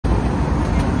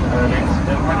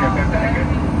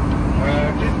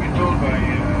Just been told by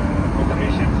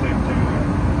operations that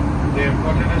they have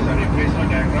gotten us a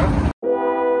replacement aircraft.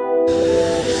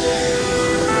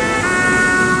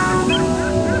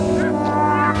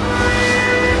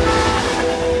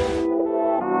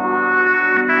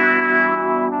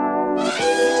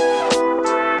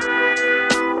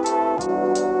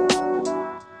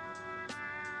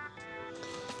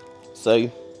 So,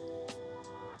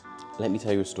 let me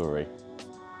tell you a story.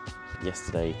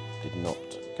 Yesterday did not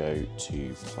go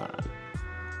to plan.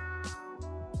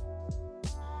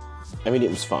 I mean,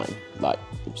 it was fine. Like,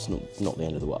 it was not the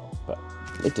end of the world, but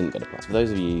it didn't go to plan. For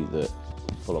those of you that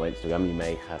follow Instagram, you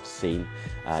may have seen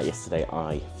yesterday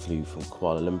I flew from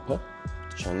Kuala Lumpur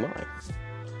to Chiang Mai.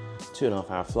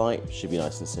 2.5 hour flight, should be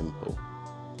nice and simple.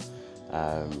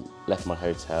 Left my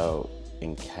hotel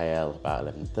in KL about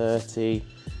 11:30.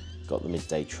 Got the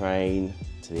midday train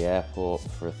to the airport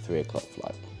for a 3 o'clock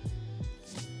flight.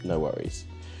 No worries.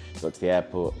 Got to the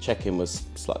airport, check-in was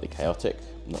slightly chaotic,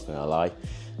 I'm not gonna lie.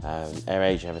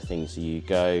 AirAsia have a thing, so you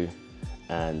go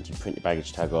and you print your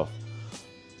baggage tag off,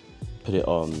 put it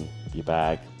on your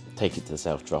bag, take it to the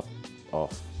self-drop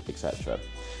off, etc.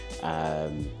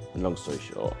 And long story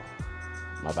short,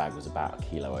 my bag was about 1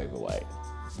 kilo overweight.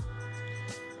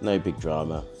 No big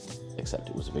drama, except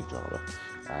it was a big drama.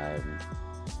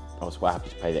 I was quite happy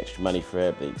to pay the extra money for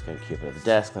it, but you need to go and keep it at the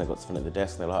desk. And I got to the front of the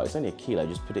desk and they were like, oh, it's only 1 kilo,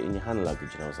 just put it in your hand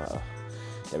luggage. And I was like, oh,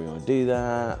 don't really want to do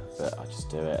that, but I just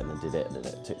do it, and then did it, and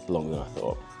then it took longer than I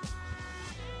thought.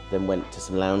 Then went to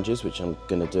some lounges, which I'm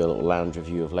gonna do a little lounge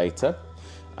review of later.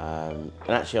 And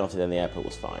actually after then, the airport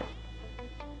was fine.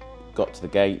 Got to the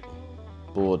gate,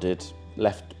 boarded,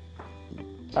 left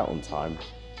about on time.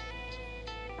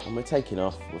 And we're taking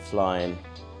off, we're flying.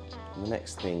 And the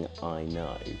next thing I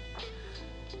know,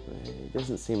 it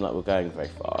doesn't seem like we're going very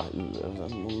far. Are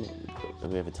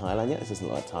we over Thailand yet? This doesn't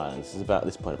look like Thailand. This is about, at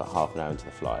this point, about half an hour into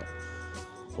the flight.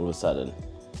 All of a sudden,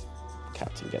 the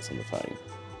captain gets on the phone.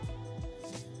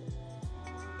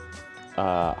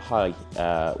 Hi,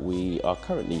 we are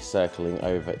currently circling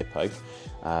over Ipoh,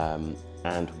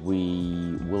 and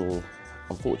we will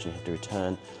unfortunately have to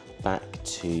return back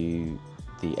to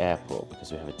the airport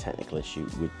because we have a technical issue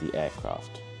with the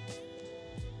aircraft.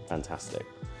 Fantastic.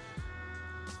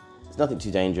 It's nothing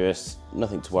too dangerous,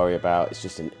 nothing to worry about, it's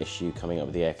just an issue coming up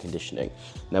with the air conditioning.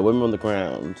 Now when we're on the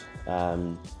ground,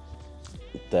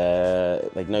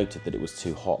 they noted that it was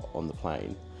too hot on the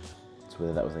plane. So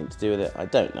whether that was anything to do with it, I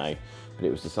don't know, but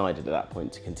it was decided at that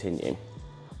point to continue.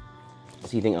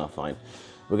 So you think, oh fine,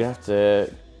 we're gonna have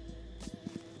to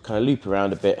kind of loop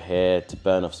around a bit here to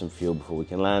burn off some fuel before we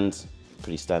can land.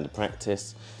 Pretty standard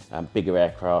practice. Bigger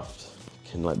aircraft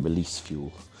can like release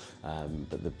fuel.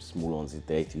 But the smaller ones, the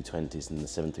A320s and the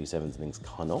 737s and things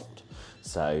cannot.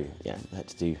 So yeah, I had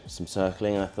to do some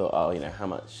circling, and I thought, oh, you know, how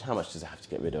much does it have to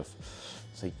get rid of?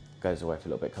 So he goes away for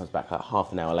a little bit, comes back like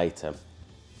half an hour later.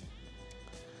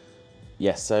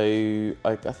 Yeah, so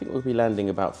I think we'll be landing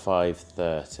about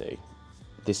 5:30.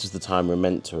 This was the time we're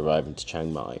meant to arrive into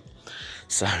Chiang Mai.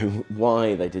 So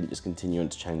why they didn't just continue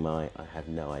into Chiang Mai, I have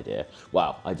no idea.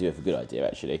 Well, I do have a good idea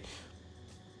actually.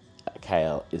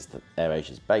 KL is the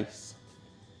AirAsia's base.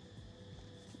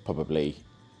 Probably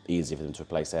easier for them to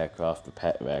replace aircraft,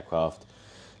 repair aircraft,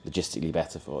 logistically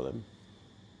better for them.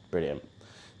 Brilliant.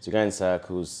 So go in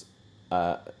circles.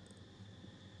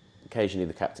 Occasionally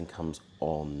the captain comes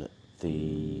on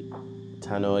the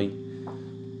tannoy,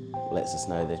 lets us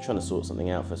know they're trying to sort something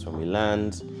out for us when we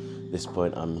land. At this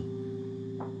point I'm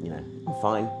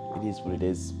fine. It is what it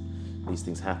is. These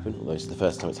things happen, although it's the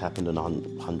first time it's happened on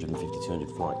 150, 200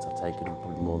 flights I've taken,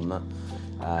 probably more than that.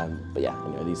 But yeah,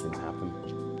 anyway, these things happen.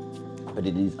 But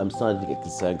I'm starting to get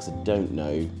concerned because I don't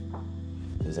know if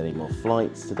there's any more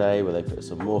flights today. Will they put us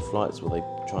on more flights? Will they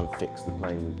try and fix the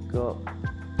plane we've got?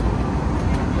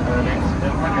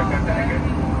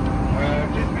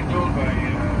 Just been told by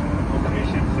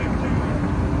operations that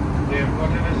they have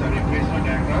gotten us a replacement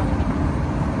aircraft,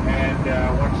 and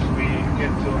once we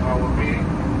get to our meeting,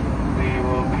 we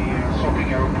will be swapping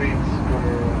aeroplanes for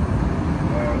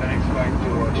the next flight to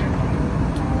Chiang Mai.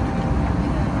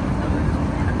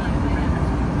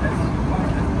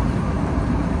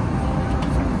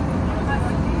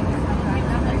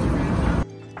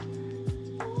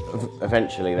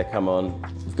 Eventually they come on,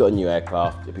 you've got a new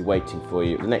aircraft, it'll be waiting for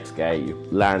you at the next gate, you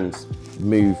land,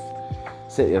 move,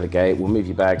 sit at the other gate, we'll move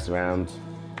your bags around,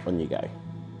 on you go.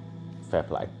 Fair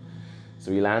play.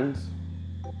 So we land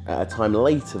at a time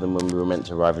later than when we were meant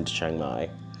to arrive into Chiang Mai.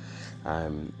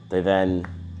 They then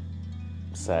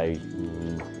say,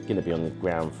 you're going to be on the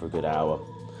ground for a good hour.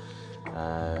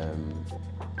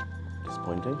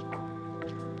 Disappointing.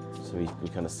 So we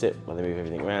kind of sit while they move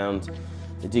everything around.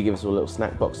 They do give us all little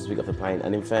snack boxes as we got off the plane,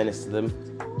 and in fairness to them,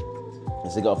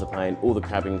 as they got off the plane, all the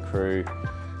cabin crew,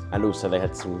 and also they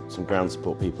had some ground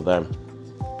support people there,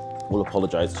 all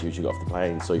apologised to you as you got off the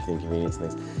plane, saw you for the inconvenience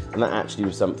and things. And that actually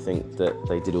was something that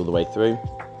they did all the way through,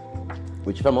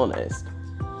 which, if I'm honest,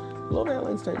 a lot of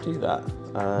airlines don't do that.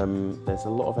 There's a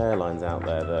lot of airlines out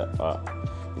there that are,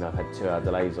 you know, I've had 2-hour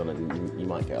delays on it, and you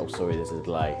might get, oh sorry, there's a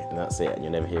delay, and that's it, and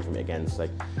you'll never hear from it again. So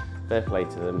fair play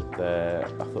to them.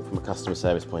 I thought from a customer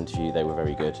service point of view, they were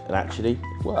very good, and actually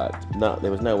it worked. No,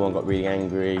 there was no one got really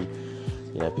angry.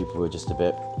 You know, people were just a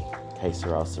bit que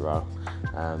sera, sera.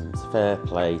 So fair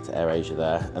play to AirAsia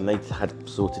there, and they had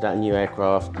sorted out a new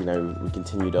aircraft. You know, we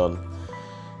continued on,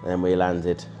 and then we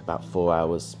landed about 4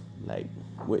 hours late,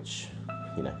 which,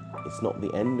 you know, it's not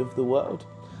the end of the world,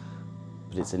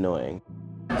 but it's annoying.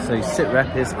 So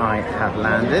sitrep is I have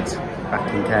landed back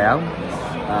in KL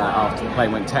after the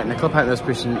plane went technical. Apparently there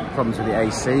was some problems with the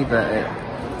AC, but it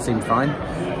seemed fine.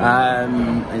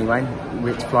 Anyway,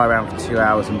 we had to fly around for 2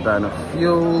 hours and burn up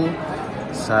fuel.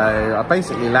 So I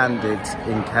basically landed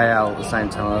in KL at the same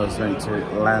time I was going to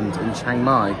land in Chiang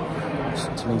Mai,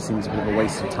 which to me seems a bit of a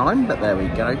waste of time, but there we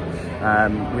go.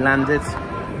 We landed,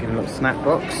 given a little snack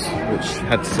box, which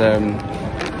had some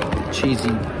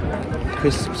cheesy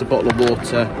crisps, a bottle of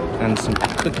water, and some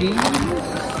cookies.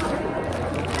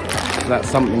 So that's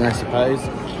something, I suppose.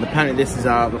 And apparently this is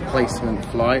our replacement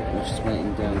flight, which is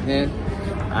waiting down here,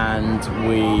 and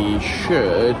we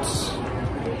should,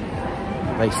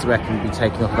 they reckon, be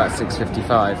taking off about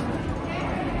 6:55.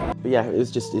 But yeah, it's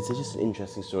just an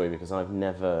interesting story, because I've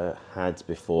never had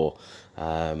before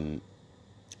the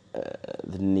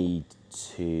need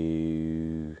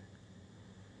to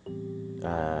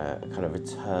kind of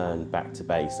return back to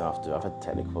base after I've had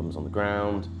technical problems on the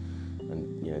ground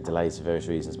and, you know, delays for various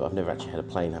reasons, but I've never actually had a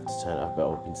plane have to turn up.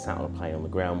 I've been sat on a plane on the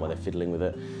ground while they're fiddling with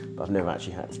it, but I've never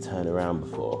actually had to turn around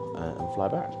before and fly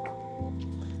back.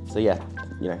 So yeah,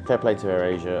 you know, fair play to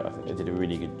AirAsia. I think they did a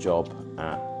really good job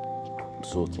at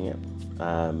sorting it,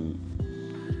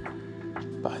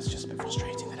 but it's just a bit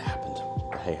frustrating that it happened.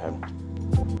 But hey ho.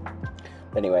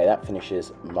 Anyway, that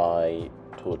finishes my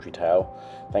tawdry tale.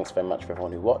 Thanks very much for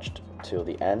everyone who watched till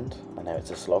the end. I know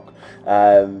it's a slog.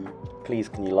 Please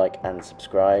can you like and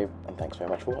subscribe, and thanks very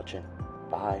much for watching.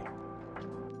 Bye.